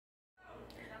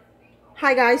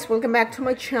Hi guys, welcome back to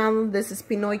my channel. This is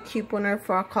Pinoy Couponer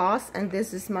for a Cause, and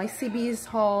this is my CVS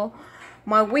haul,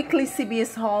 my weekly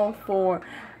CVS haul for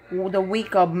the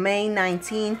week of May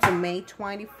 19 to May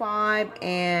 25.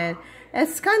 And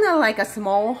it's kind of like a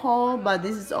small haul, but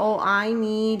this is all I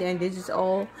need, and this is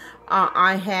all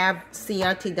I have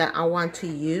CRT that I want to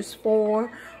use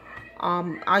for.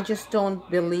 I just don't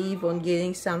believe on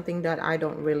getting something that I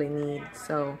don't really need.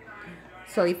 So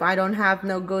if I don't have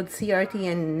no good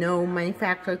CRT and no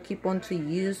manufacturer coupon to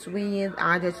use with,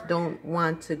 I just don't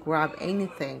want to grab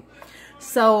anything.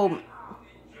 So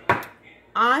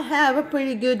I have a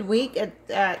pretty good week at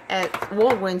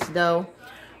Walgreens though.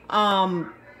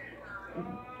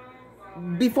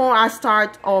 Before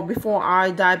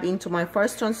I dive into my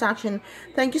first transaction,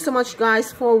 thank you so much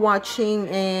guys for watching,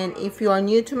 and if you are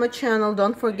new to my channel,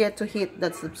 don't forget to hit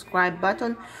that subscribe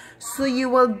button so you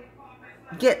will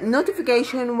get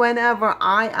notification whenever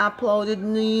I uploaded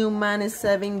new money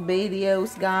saving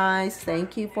videos. Guys,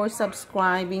 thank you for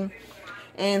subscribing.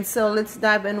 And so let's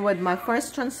dive in with my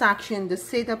first transaction, the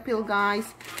Cetaphil,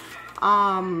 guys.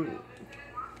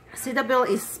 Cetaphil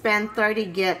is spend 30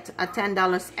 get a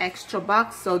 $10 extra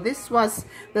bucks. So this was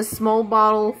the small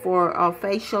bottle for a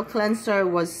facial cleanser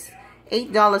was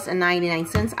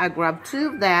 $8.99. I grabbed 2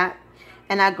 of that.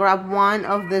 And I grabbed one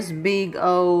of this big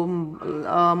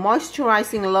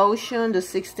moisturizing lotion, the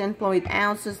 16 fluid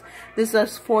ounces. This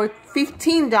was for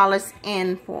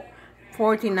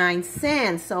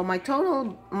 $15.49. So my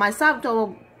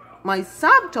subtotal,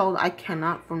 I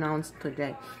cannot pronounce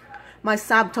today. My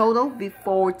subtotal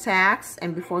before tax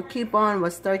and before coupon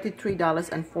was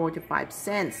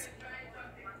 $33.45.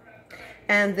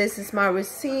 And this is my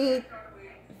receipt.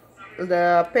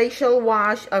 The facial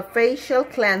wash, a facial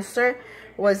cleanser,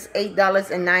 was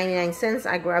 $8.99.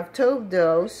 I grabbed 2 of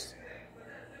those,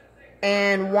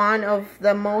 and one of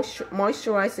the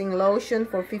moisturizing lotion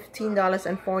for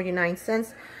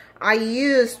 $15.49. I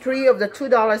used 3 of the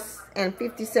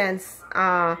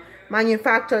 $2.50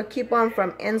 manufacturer coupon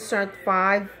from Insert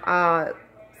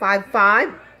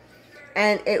 555,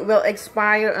 and it will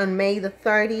expire on May the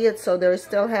 30th. So they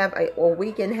still have a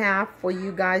week and a half for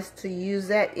you guys to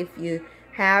use it if you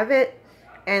have it.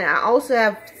 And I also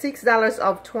have $6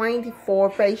 of 24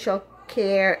 facial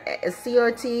care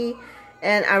CRT,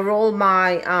 and I roll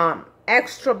my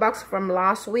extra bucks from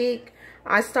last week.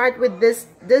 I start with this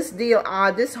deal,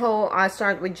 this whole, I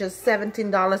start with just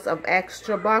 $17 of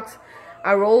extra bucks.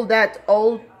 I roll that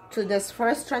all to this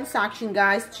first transaction,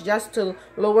 guys, just to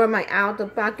lower my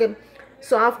out-of-pocket.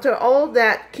 So after all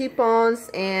that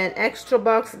coupons and extra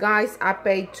bucks, guys, I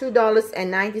paid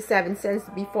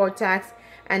 $2.97 before tax,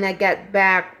 and I get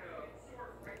back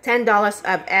 $10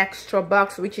 of extra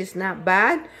bucks, which is not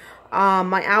bad.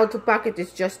 My out-of-pocket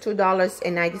is just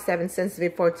 $2.97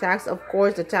 before tax. Of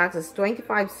course, the tax is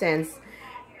 25 cents.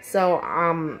 So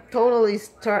total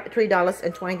is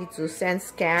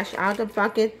 $3.22 cash out of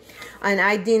pocket. And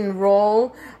I didn't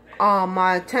roll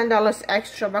my $10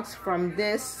 extra bucks from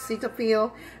this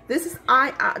Cetaphil. This is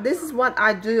what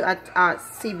I do at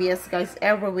CVS, guys,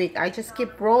 every week. I just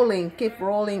keep rolling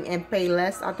and pay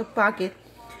less out of pocket.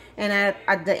 And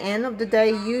at the end of the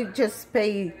day, you just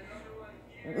pay,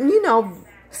 you know,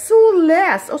 so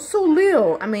less or so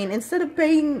little. I mean, instead of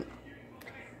paying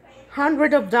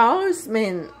hundreds of dollars,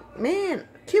 man,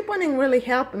 couponing really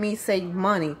helped me save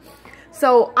money.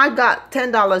 So I got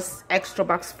 $10 extra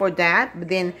bucks for that. But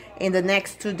then in the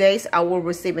next 2 days, I will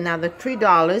receive another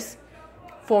 $3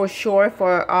 for sure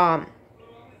for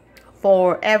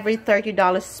every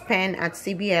 $30 spent at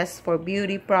CVS for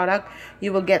beauty product.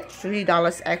 You will get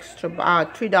 $3 extra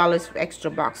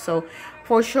bucks. So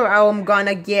for sure, I'm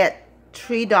gonna get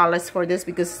 $3 for this,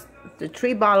 because the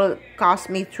 3 bottle cost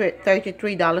me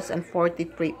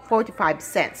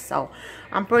 $33.45. So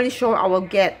I'm pretty sure I will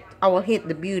hit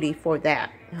the beauty for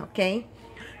that. Okay,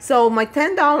 so my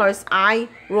 $10, I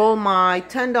roll my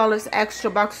 $10 extra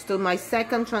bucks to my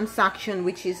second transaction,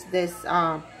 which is this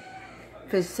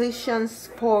Physicians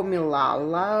Formula.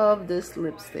 Love this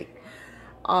lipstick.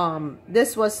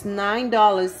 This was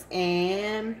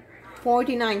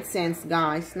 $9.49,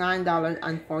 guys.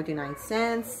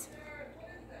 $9.49.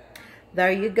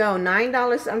 There you go,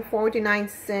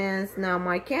 $9.49. Now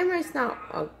my camera is not.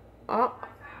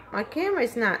 My camera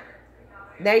is not.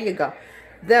 There you go.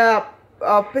 The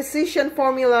Physician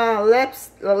Formula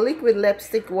liquid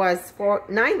lipstick was for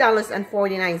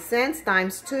 $9.49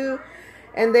 times 2.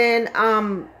 And then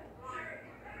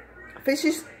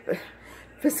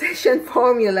Physician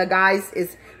Formula, guys,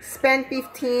 is spend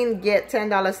 15 get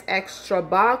 $10 extra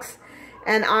bucks.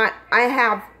 And I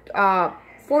have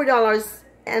 $4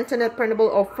 internet printable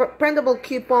or printable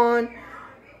coupon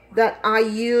that I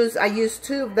use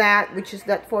 2 of that, which is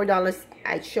that $4.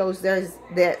 It shows there's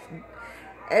that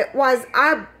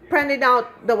I printed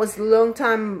out, that was a long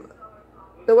time,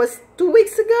 that was 2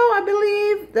 weeks ago, I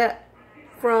believe, that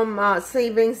from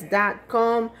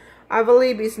savings.com. I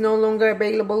believe it's no longer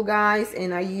available, guys,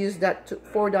 and I used that to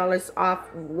 $4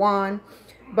 off one.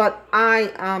 But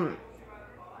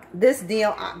this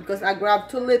deal, because I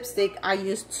grabbed 2 lipstick, I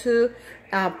used 2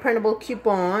 printable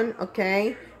coupon,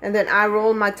 okay, and then I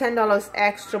rolled my $10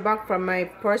 extra back from my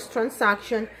first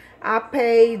transaction. I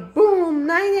paid, boom,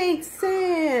 98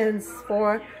 cents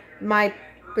for my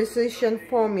precision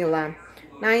formula.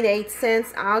 98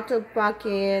 cents out of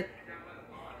pocket.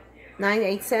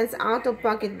 98 cents out of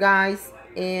pocket, guys,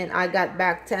 and I got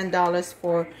back $10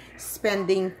 for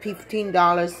spending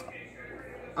 $15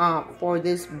 for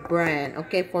this brand,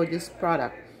 okay, for this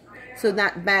product. So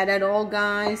not bad at all,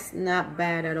 guys, not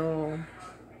bad at all.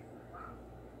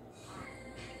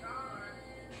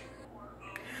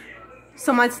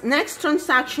 So my next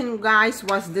transaction, guys,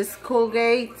 was this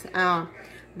Colgate.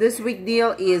 This week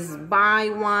deal is buy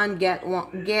one get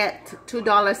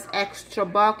 $2 extra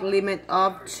buck, limit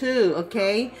of 2.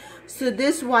 Okay, so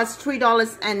this was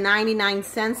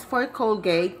 $3.99 for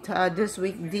Colgate this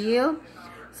week deal.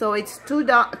 So it's 2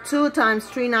 times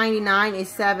 $3.99 is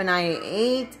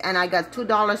 $7.98, and I got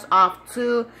 $2 off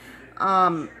 2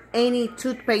 any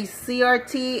toothpaste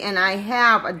CRT, and I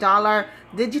have a $1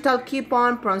 digital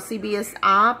coupon from CVS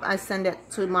app. I sent it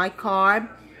to my card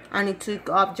and it took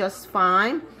up just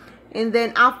fine. And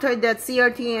then after that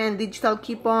CRT and digital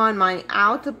coupon, my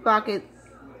out of pocket,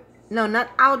 no, not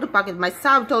out of pocket, my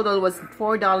subtotal was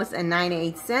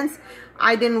 $4.98.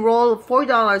 I then rolled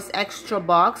 $4 extra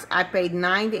bucks. I paid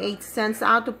 98 cents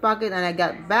out of pocket, and I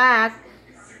got back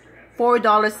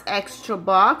 $4 extra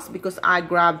bucks because I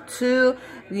grabbed 2.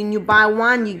 When you buy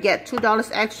one, you get $2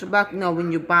 extra bucks. No,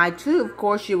 when you buy 2, of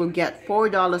course, you will get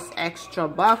 $4 extra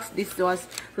bucks. This was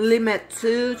limit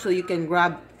 2, so you can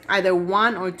grab either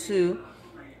 1 or 2.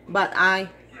 But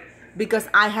because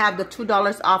I have the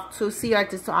 $2 off 2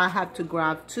 CRT, so I have to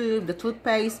grab 2, the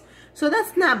toothpaste. So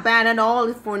that's not bad at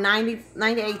all for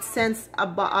 98 cents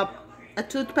a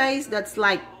toothpaste. That's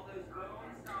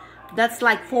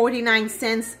like 49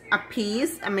 cents a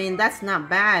piece. I mean, that's not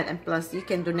bad, and plus you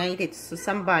can donate it to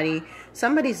somebody.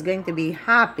 Somebody's going to be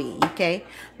happy, okay?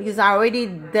 Because I already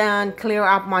done clear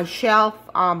up my shelf.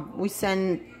 We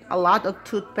send a lot of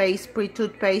toothpaste,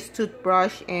 pre-toothpaste,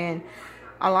 toothbrush, and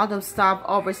a lot of stuff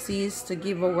overseas to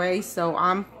give away. So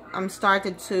I'm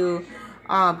started to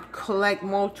collect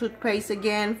more toothpaste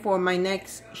again for my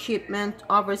next shipment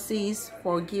overseas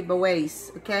for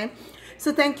giveaways, okay?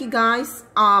 So thank you, guys.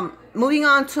 Moving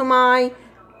on to my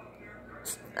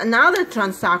another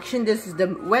transaction. This is the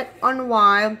Wet n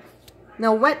Wild.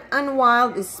 Now Wet n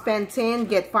Wild is spend 10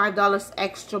 get $5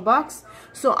 extra bucks.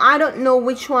 So I don't know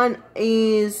which one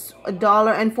is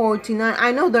 $1.49.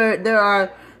 I know there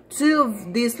are 2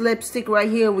 of these lipstick right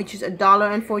here, which is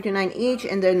 $1.49 each,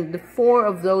 and then the 4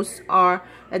 of those are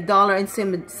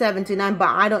 $1.79. But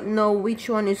I don't know which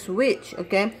one is which.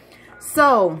 Okay,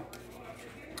 so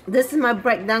this is my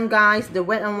breakdown, guys. The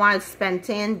Wet n Wild spend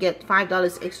 10 get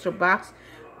 $5 extra bucks.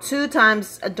 2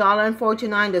 times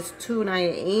 $1.49, that's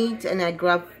 $2.98, and I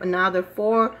grab another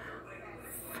 4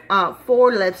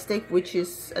 lipstick, which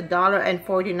is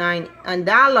 $1.49,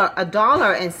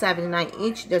 $1.79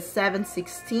 each. That's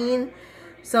 $7.16.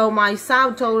 So my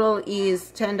subtotal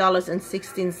is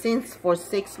 $10.16 for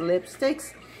 6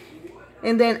 lipsticks,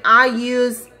 and then I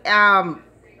use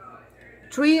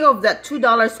 3 of that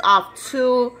 $2 off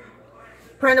 2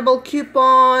 printable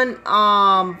coupon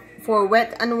for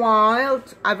Wet n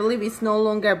Wild. I believe it's no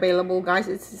longer available, guys.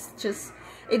 It's just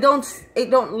it don't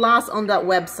last on that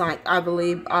website, I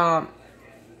believe.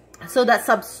 So that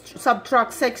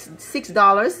subtract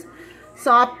 $6.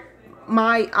 So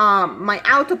my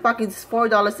out of pocket is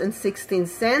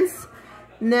 $4.16.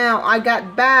 Now I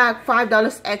got back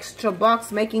 $5 extra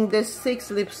bucks, making this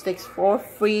 6 lipsticks for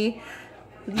free.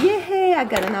 Yeah, I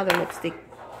got another lipstick.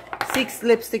 6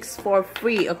 lipsticks for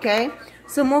free. Okay,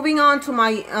 so moving on to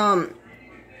my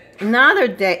another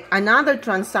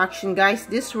transaction, guys.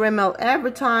 This Rimmel,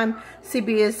 every time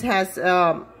CVS has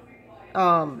a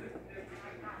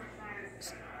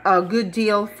good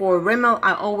deal for Rimmel,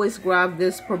 I always grab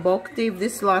this provocative.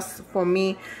 This lasts for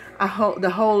me the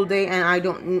whole day, and I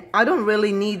don't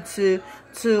really need to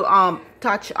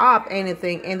touch up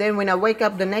anything. And then when I wake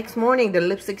up the next morning, the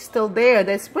lipstick's still there.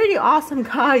 That's pretty awesome,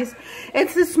 guys.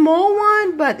 It's a small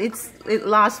one, but it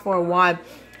lasts for a while.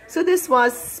 So this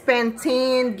was spend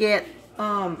 10 get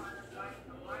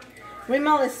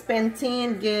Rimmel is spend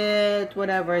 10, get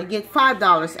whatever, get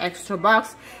 $5 extra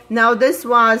bucks. Now this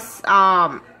was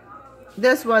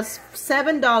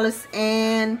 $7,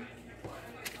 and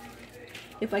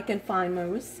if I can find my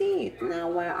receipt. Now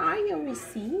where are your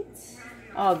receipts?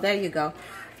 Oh, there you go.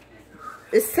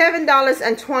 It's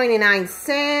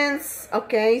 $7.29.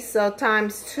 Okay, so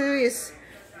times 2 is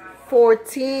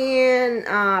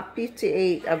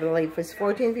 14.58, I believe. It's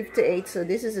 14.58. So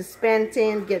this is a spend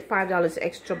 10, get $5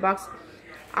 extra bucks.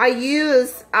 I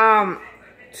use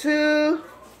two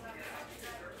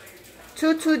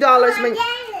 $2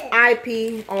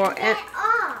 IP or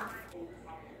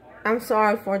I'm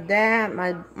sorry for that.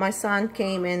 My son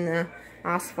came and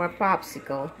asked for a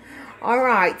popsicle. All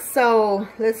right, so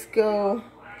let's go.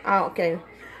 Oh, okay.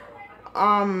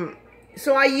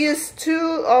 So I used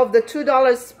 2 of the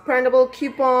 $2 printable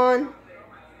coupon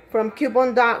from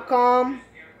coupon.com,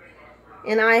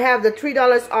 and I have the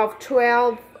 $3 off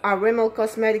 12 Rimmel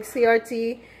Cosmetics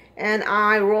CRT, and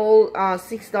I roll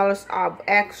 $6 of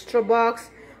extra bucks.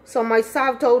 So my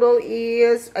subtotal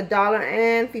is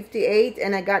 $1.58,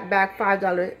 and I got back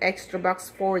 $5 extra bucks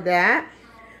for that.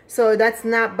 So that's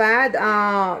not bad.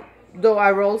 Though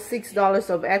I rolled $6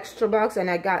 of extra bucks, and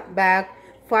I got back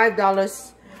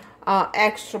 $5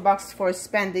 extra bucks for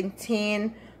spending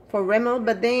 10 for Rimmel.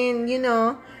 But then, you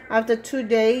know, after 2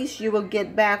 days, you will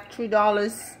get back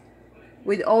 $3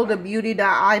 with all the beauty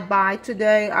that I buy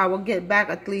today. I will get back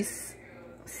at least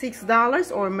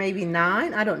 $6 or maybe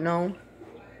 $9. I don't know.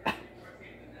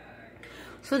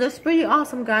 So that's pretty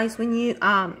awesome, guys. When you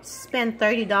spend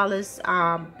 $30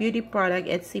 beauty product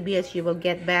at CVS, you will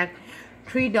get back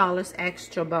 $3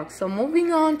 extra bucks. So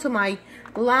moving on to my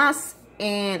last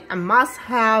and a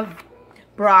must-have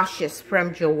brushes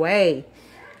from Joey.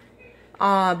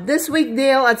 This week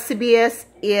deal at CVS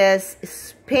is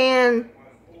spend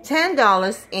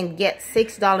 $10 and get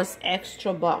 $6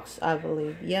 extra bucks, I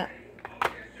believe. Yeah.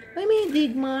 Let me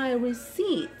dig my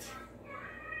receipt.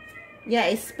 Yeah,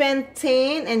 I spent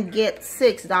 10 and get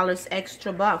 $6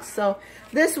 extra bucks. So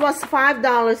this was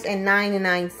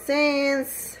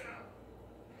 $5.99.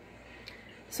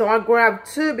 So I grabbed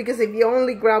 2 because if you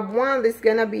only grab 1, it's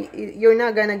gonna be, you're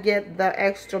not gonna get the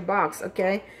extra bucks.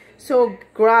 Okay, so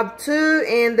grab 2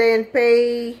 and then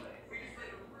pay.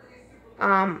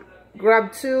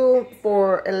 Grab 2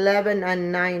 for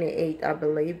 $11.98, I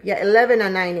believe. Yeah,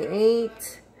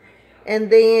 $11.98, and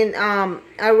then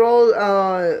I roll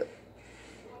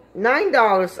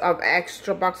 $9 of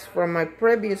extra bucks from my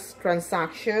previous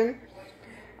transaction.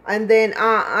 And then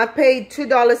I paid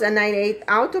 $2.98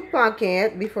 out of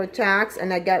pocket before tax,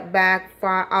 and I got back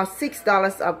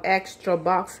 $6 of extra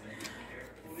bucks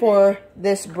for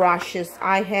this brushes.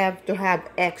 I have to have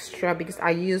extra because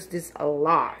I use this a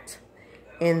lot,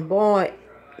 and boy,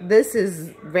 this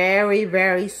is very,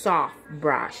 very soft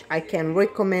brush. I can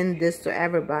recommend this to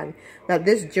everybody. That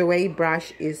this Joey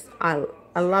brush is, I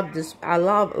love this. I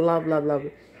love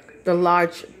the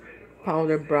large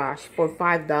powder brush for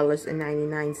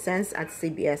 $5.99 at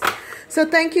CVS. So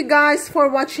thank you guys for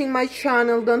watching my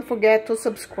channel. Don't forget to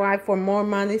subscribe for more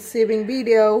money saving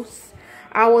videos.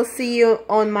 I will see you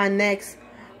on my next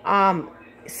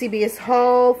CVS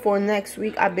haul for next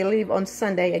week. I believe on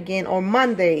Sunday again, or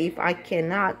Monday. If I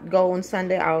cannot go on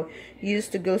Sunday, I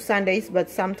used to go Sundays, but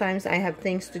sometimes I have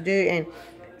things to do, and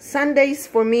Sundays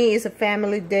for me is a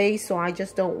family day, so I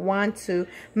just don't want to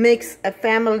mix a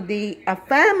family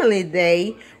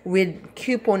day with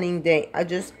couponing day. I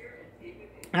just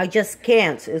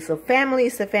can't. It's a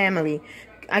family.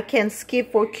 I can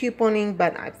skip for couponing,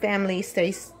 but our family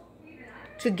stays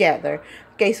together.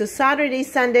 Okay, so Saturday,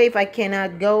 Sunday, if I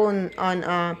cannot go on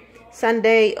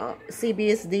Sunday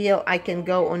CVS deal, I can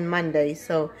go on Monday.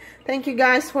 So thank you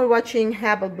guys for watching.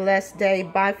 Have a blessed day.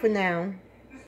 Bye for now.